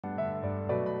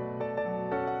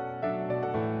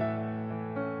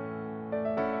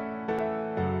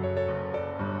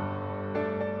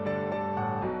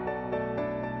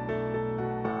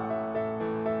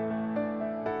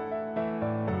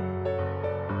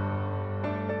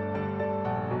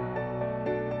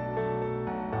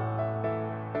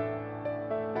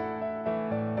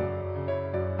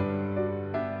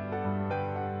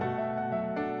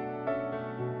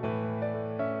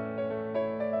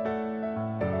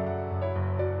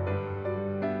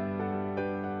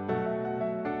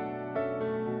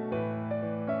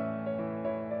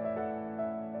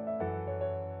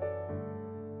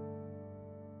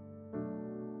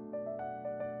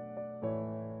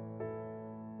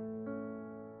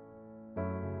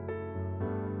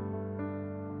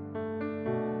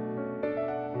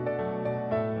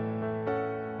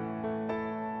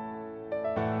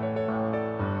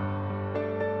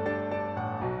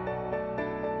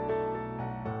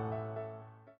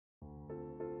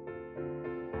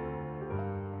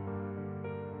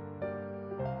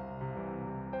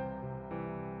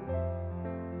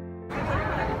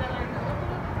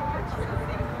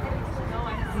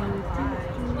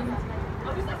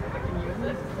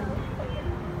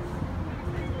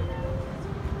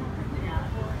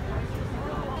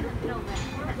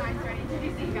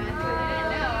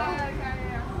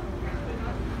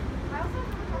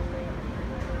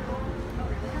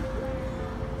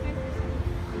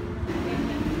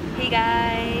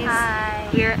guys. Hi.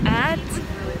 We're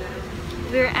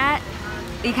at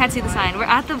you can't see the sign. We're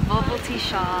at the bubble tea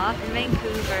shop in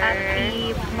Vancouver. At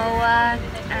the MOA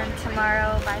and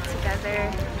Tomorrow Buy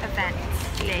Together event.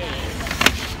 Yay.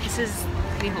 This is,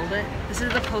 can you hold it? This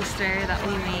is the poster that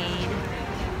we made.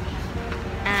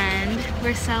 And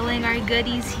we're selling our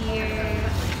goodies here.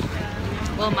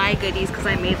 Well, my goodies, because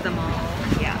I made them all.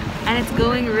 Yeah. And it's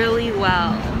going really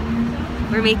well.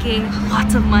 We're making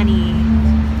lots of money.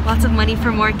 Lots of money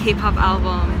for more K-pop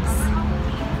albums.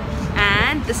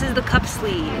 And this is the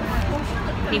Cupsleeve.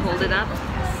 Can you hold it up?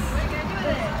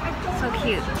 So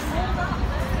cute.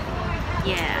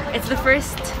 Yeah, it's the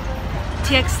first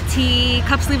TXT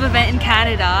Cupsleeve event in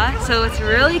Canada, so it's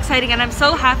really exciting, and I'm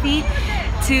so happy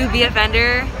to be a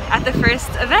vendor at the first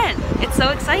event. It's so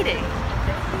exciting.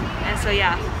 And so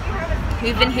yeah,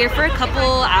 we've been here for a couple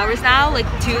hours now, like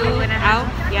 2 hours,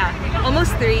 yeah,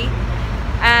 almost 3,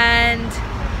 and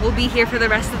we'll be here for the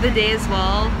rest of the day as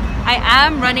well. I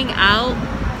am running out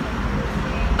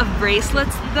of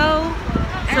bracelets though,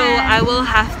 so I will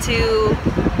have to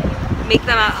make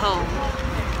them at home.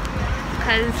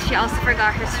 Because she also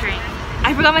forgot her string.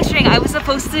 I forgot my string. I was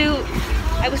supposed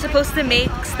to make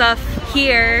stuff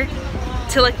here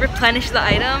to like replenish the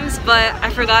items, but I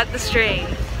forgot the string.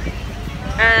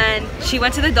 And she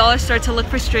went to the dollar store to look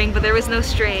for string, but there was no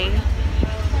string.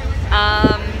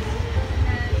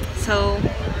 So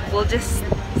we'll just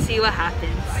see what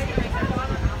happens.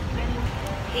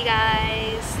 Hey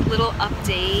guys, little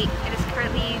update. It is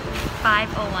currently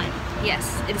 5:01.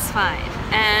 Yes, it is 5.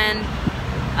 And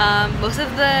most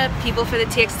of the people for the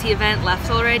TXT event left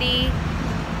already.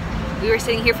 We were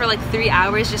sitting here for like 3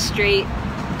 hours, just straight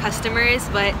customers,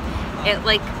 but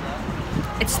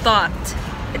it stopped.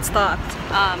 It stopped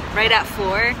right at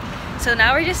 4. So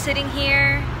now we're just sitting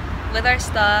here with our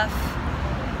stuff.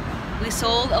 We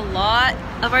sold a lot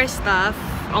of our stuff.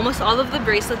 Almost all of the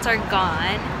bracelets are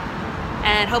gone.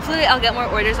 And hopefully I'll get more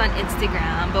orders on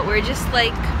Instagram, but we're just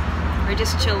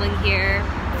chilling here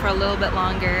for a little bit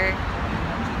longer.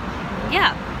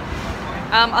 Yeah.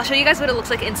 I'll show you guys what it looks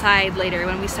like inside later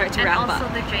when we start to wrap up. And also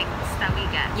the drinks that we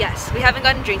get. Yes, we haven't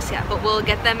gotten drinks yet, but we'll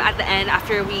get them at the end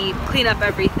after we clean up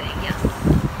everything. Yes.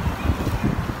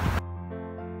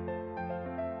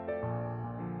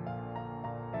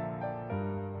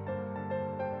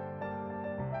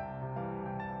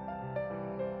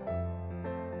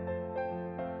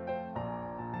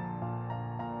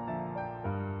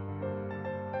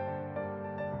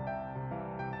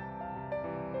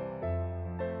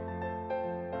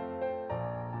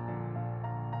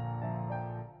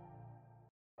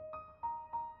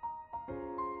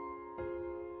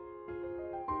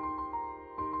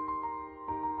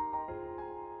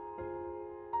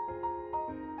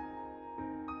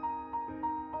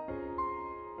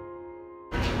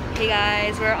 Hey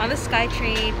guys, we're on the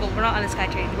SkyTrain. Well, we're not on the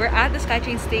SkyTrain. We're at the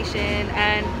SkyTrain station,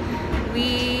 and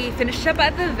we finished up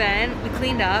at the event. We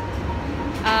cleaned up,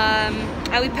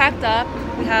 and we packed up.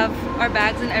 We have our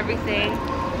bags and everything,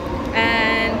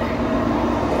 and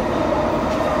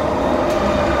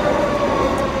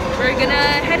we're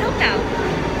gonna head home now.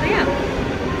 So yeah,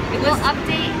 We'll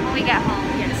update when we get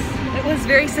home. Yes, it was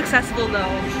very successful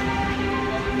though.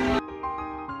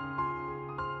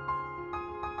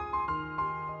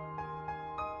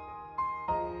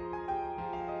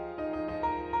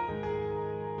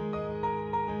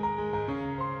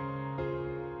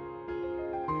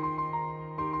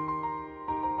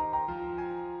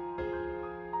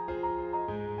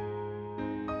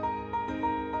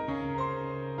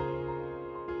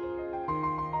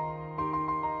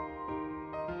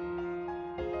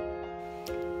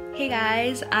 Hey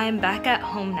guys, I'm back at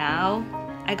home now.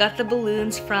 I got the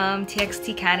balloons from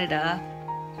TXT Canada.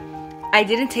 I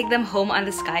didn't take them home on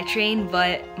the SkyTrain,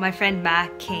 but my friend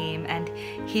Mac came and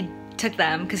he took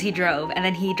them because he drove, and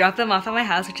then he dropped them off at my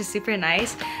house, which is super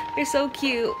nice. They're so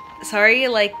cute. Sorry,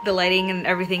 like the lighting and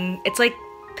everything. It's like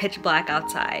pitch black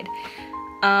outside.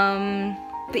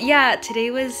 But yeah, today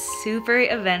was super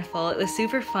eventful. It was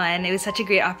super fun. It was such a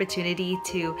great opportunity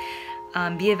to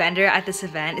be a vendor at this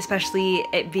event, especially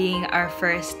it being our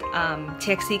first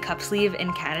TXT Cupsleeve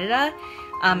in Canada.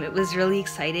 It was really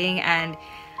exciting, and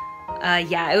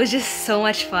yeah, it was just so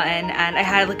much fun, and I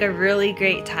had like a really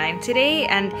great time today,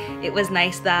 and it was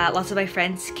nice that lots of my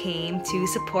friends came to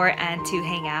support and to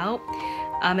hang out,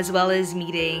 as well as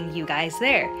meeting you guys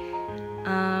there.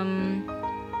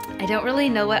 I don't really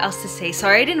know what else to say.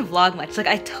 Sorry I didn't vlog much. Like,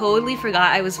 I totally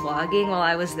forgot I was vlogging while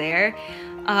I was there.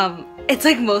 It's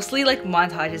like mostly like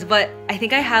montages, but I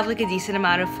think I have like a decent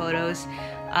amount of photos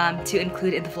to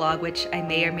include in the vlog, which I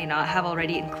may or may not have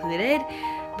already included.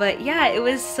 But yeah, it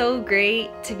was so great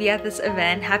to be at this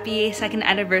event. Happy 2nd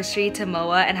anniversary to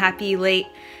Moa and happy late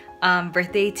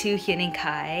birthday to Hyunin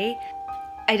Kai.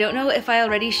 I don't know if I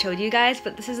already showed you guys,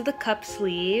 but this is the cup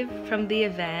sleeve from the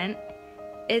event.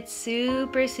 It's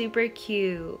super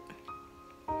cute.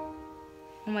 Oh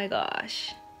my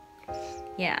gosh.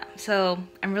 Yeah, so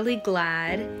I'm really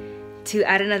glad to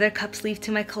add another cup sleeve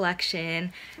to my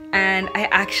collection, and I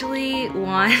actually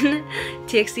won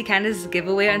TXT Canada's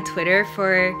giveaway on Twitter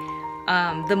for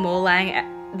the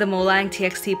Molang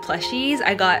TXT plushies.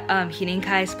 I got Hyunin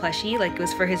Kai's plushie, like it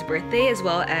was for his birthday, as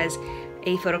well as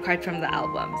a photo card from the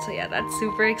album. So yeah, that's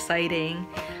super exciting.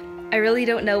 I really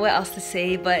don't know what else to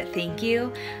say, but thank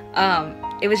you.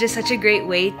 It was just such a great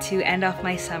way to end off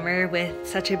my summer with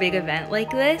such a big event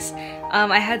like this.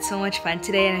 I had so much fun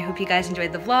today, and I hope you guys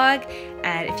enjoyed the vlog.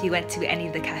 And if you went to any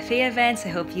of the cafe events, I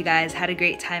hope you guys had a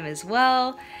great time as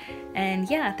well. And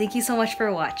yeah, thank you so much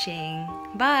for watching.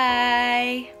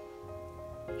 Bye!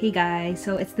 Hey guys,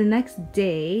 so it's the next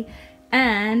day,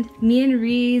 and me and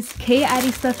Ree's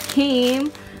K-Addy stuff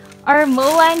came. Our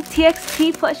Molang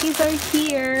TXT plushies are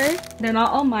here. They're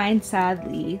not all mine,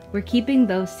 sadly. We're keeping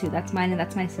those two. That's mine and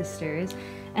that's my sister's.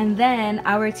 And then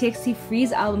our TXT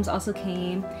Freeze albums also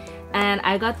came. And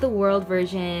I got the world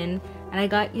version. And I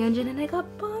got Yeonjun and I got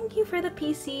Bongyu for the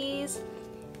PCs.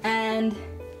 And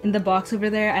in the box over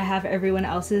there, I have everyone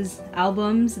else's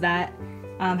albums that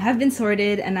have been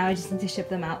sorted. And now I just need to ship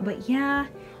them out. But yeah,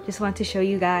 just want to show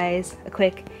you guys a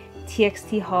quick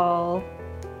TXT haul.